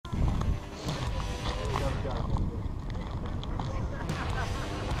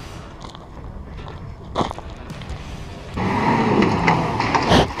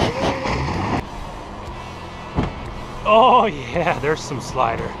Oh yeah, there's some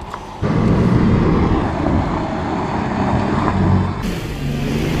slider.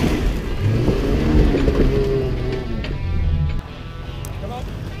 Come on.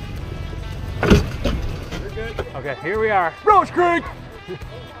 You're good. Okay, here we are. Rausch Creek!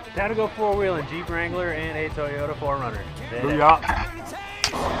 Time to go four-wheeling Jeep Wrangler and a Toyota 4Runner. Booyah.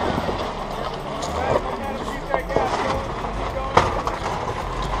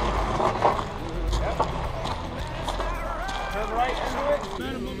 Turn right into it.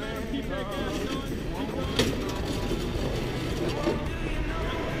 Keep that gas going.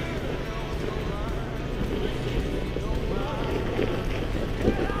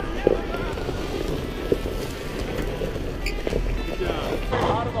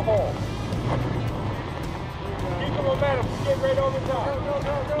 Out of the hole. Keep the momentum. Get right over top. Go, go,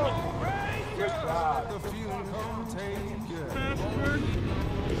 go, go. Good job. Password.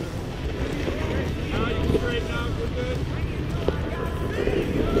 Now you can straighten out. We're good.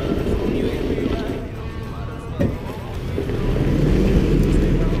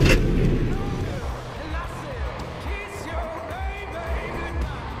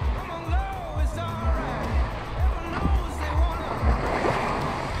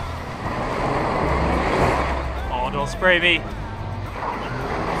 Don't spray me.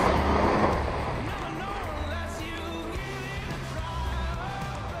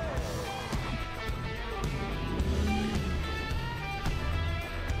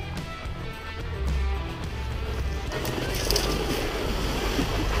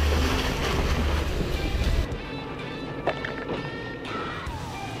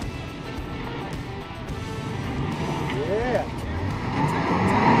 Yeah.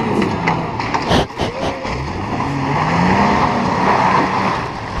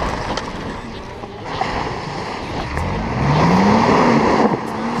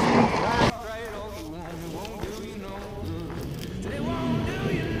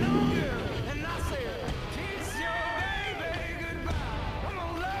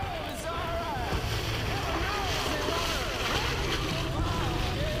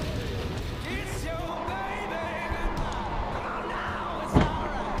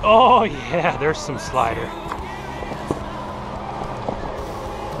 Oh yeah, there's some slider.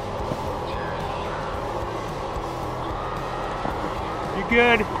 You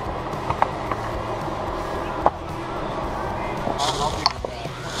good?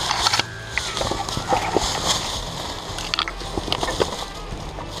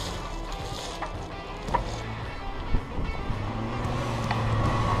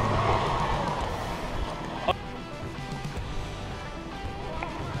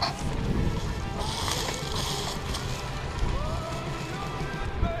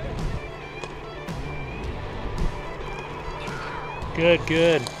 Good,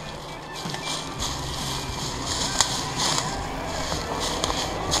 good.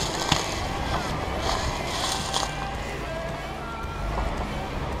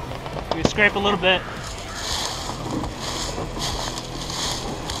 We scrape a little bit.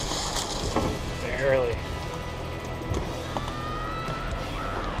 Barely.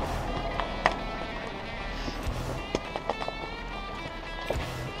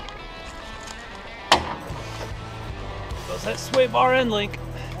 Goes that sway bar end link.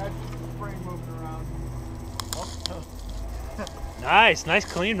 Nice, nice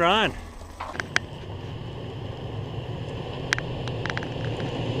clean run.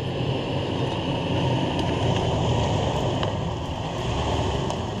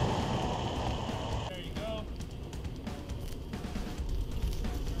 There you go.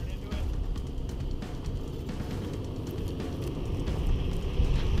 Turn into it.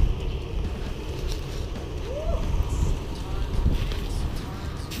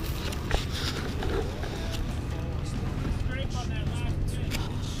 Scrape on that last bit.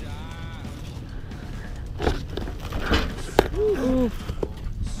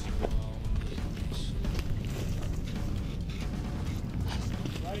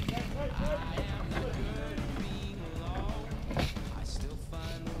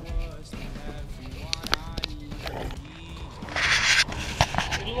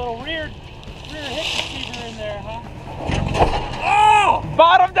 Get a little rear hip receiver in there, huh? Oh!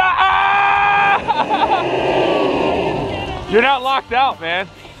 Bottom down! Ah! You're not locked out, man.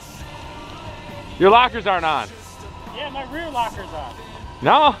 Your lockers aren't on. Yeah, my rear locker's on.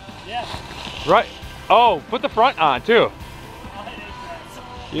 No? Yeah. Right. Oh, put the front on too.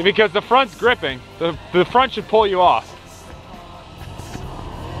 Yeah, because the front's gripping. The front should pull you off.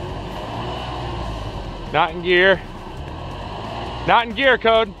 Not in gear. Not in gear,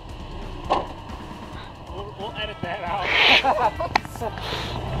 Code. We'll edit that out.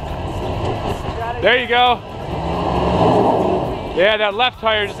 There you go. Yeah, that left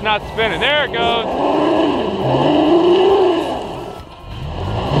tire is not spinning. There it goes.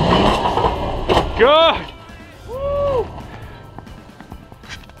 Good. Woo!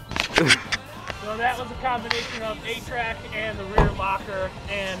 So that was a combination of 8-track and the rear locker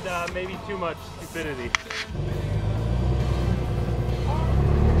and maybe too much stupidity.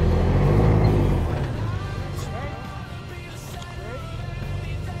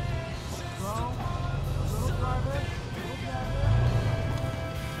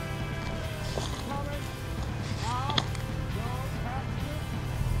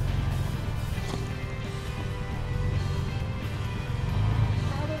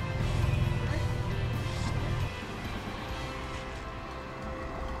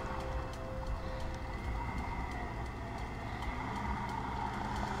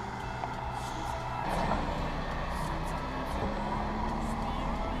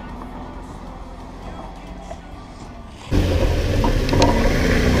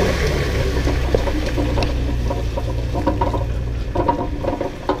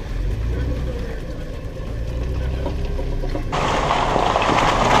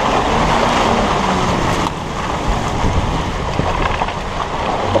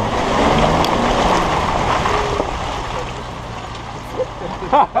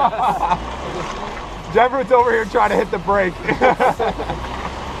 Jeffrey's over here trying to hit the brake.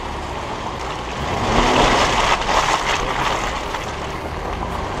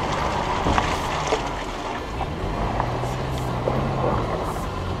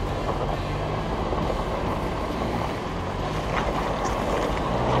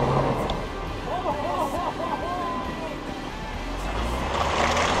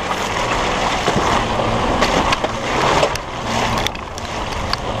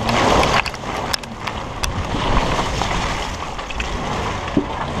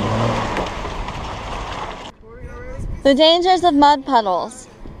 The dangers of mud puddles.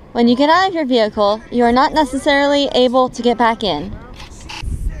 When you get out of your vehicle, you are not necessarily able to get back in.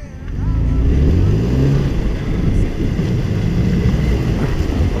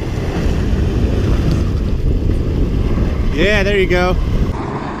 Yeah, there you go.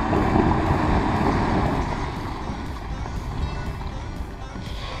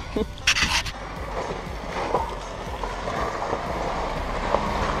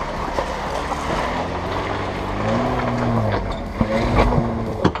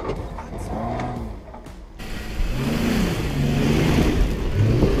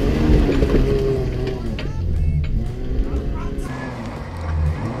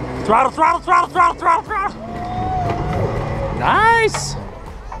 Throttle, throttle, throttle, throttle, throttle, throttle. Nice.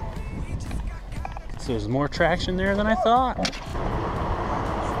 So there's more traction there than I thought.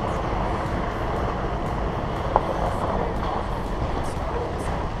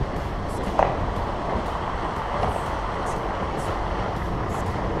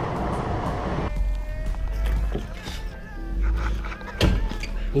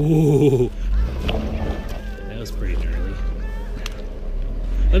 Ooh, that was pretty gnarly.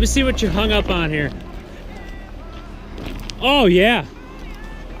 Let me see what you hung up on here. Oh yeah,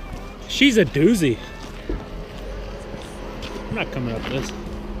 she's a doozy. I'm not coming up this.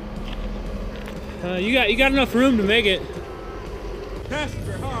 You got enough room to make it.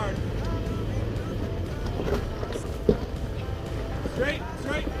 Passenger hard. Straight,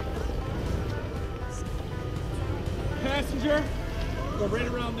 straight. Passenger. Go right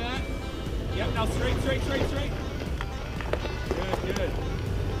around that. Yep, now straight, straight, straight, straight. Good, good.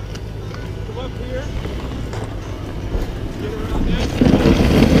 Come up here. Get around that.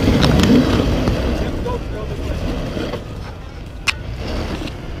 Yep, go this way.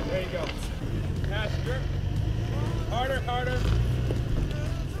 There you go. Passenger. Harder, harder.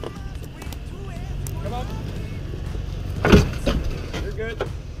 Come up. You're good.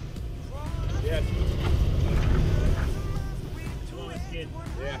 Yes.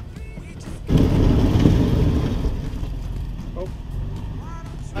 Yeah. Oh.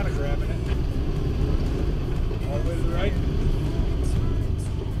 Kind of grabbing it. All the way to the right.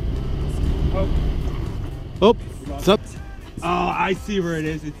 Oh. Oh, what's up? Oh, I see where it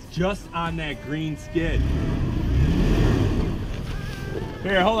is. It's just on that green skid.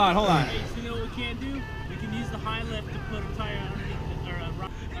 Here, hold on, hold on. Hey, so you know what we can do? We can use the high lift to put a tire underneath or a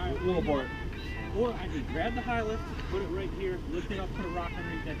rock. Little board. Or I can grab the high lift, put it right here, lift it up, put a rock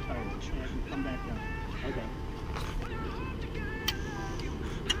underneath that tire, and I can come back down. Okay.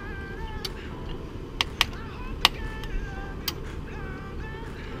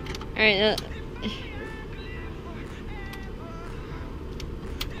 All right.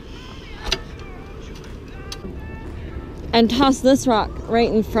 And toss this rock right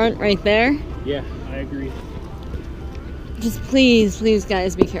in front, right there. Yeah, I agree. Just please, please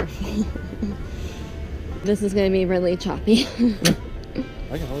guys, be careful. This is gonna be really choppy.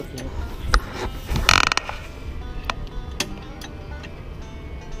 I can hold it.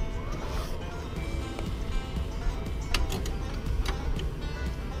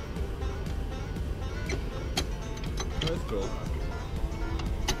 That's cool.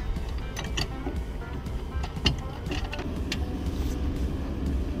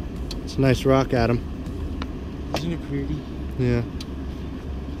 It's a nice rock, Adam. Isn't it pretty? Yeah.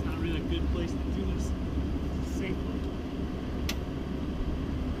 It's not really a good place to do this safely.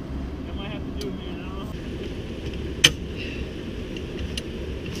 I might have to do it here now.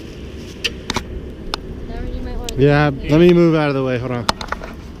 You might want to Yeah, let me move out of the way. Hold on.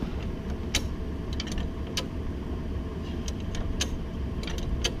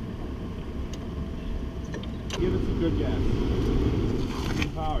 Give it some good gas.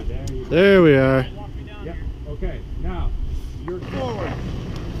 Good power. There you go. There we are. Yep. Okay. Now you're forward.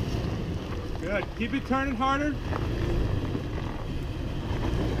 Good. Keep it turning harder.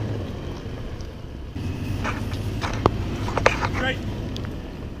 Straight.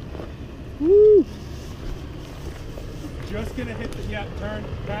 Woo! Just gonna hit the turn.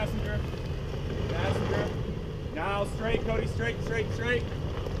 Passenger. Passenger. Now straight, Cody. Straight, straight, straight.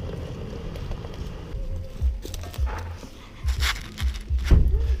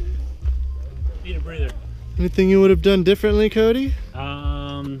 Need a breather. Anything you would have done differently, Cody?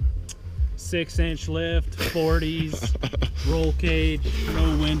 6-inch lift, 40s, roll cage,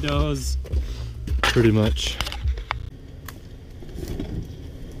 no windows. Pretty much.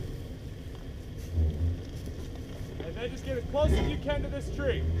 And then just get as close as you can to this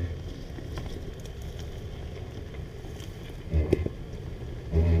tree.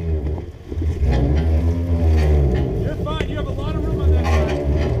 You're fine. You have a lot of room on that side.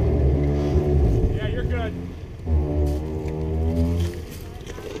 Yeah, you're good.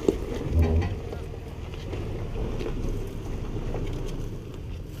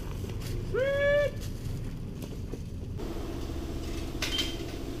 Sweet.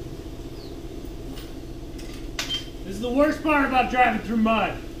 This is the worst part about driving through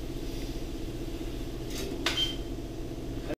mud.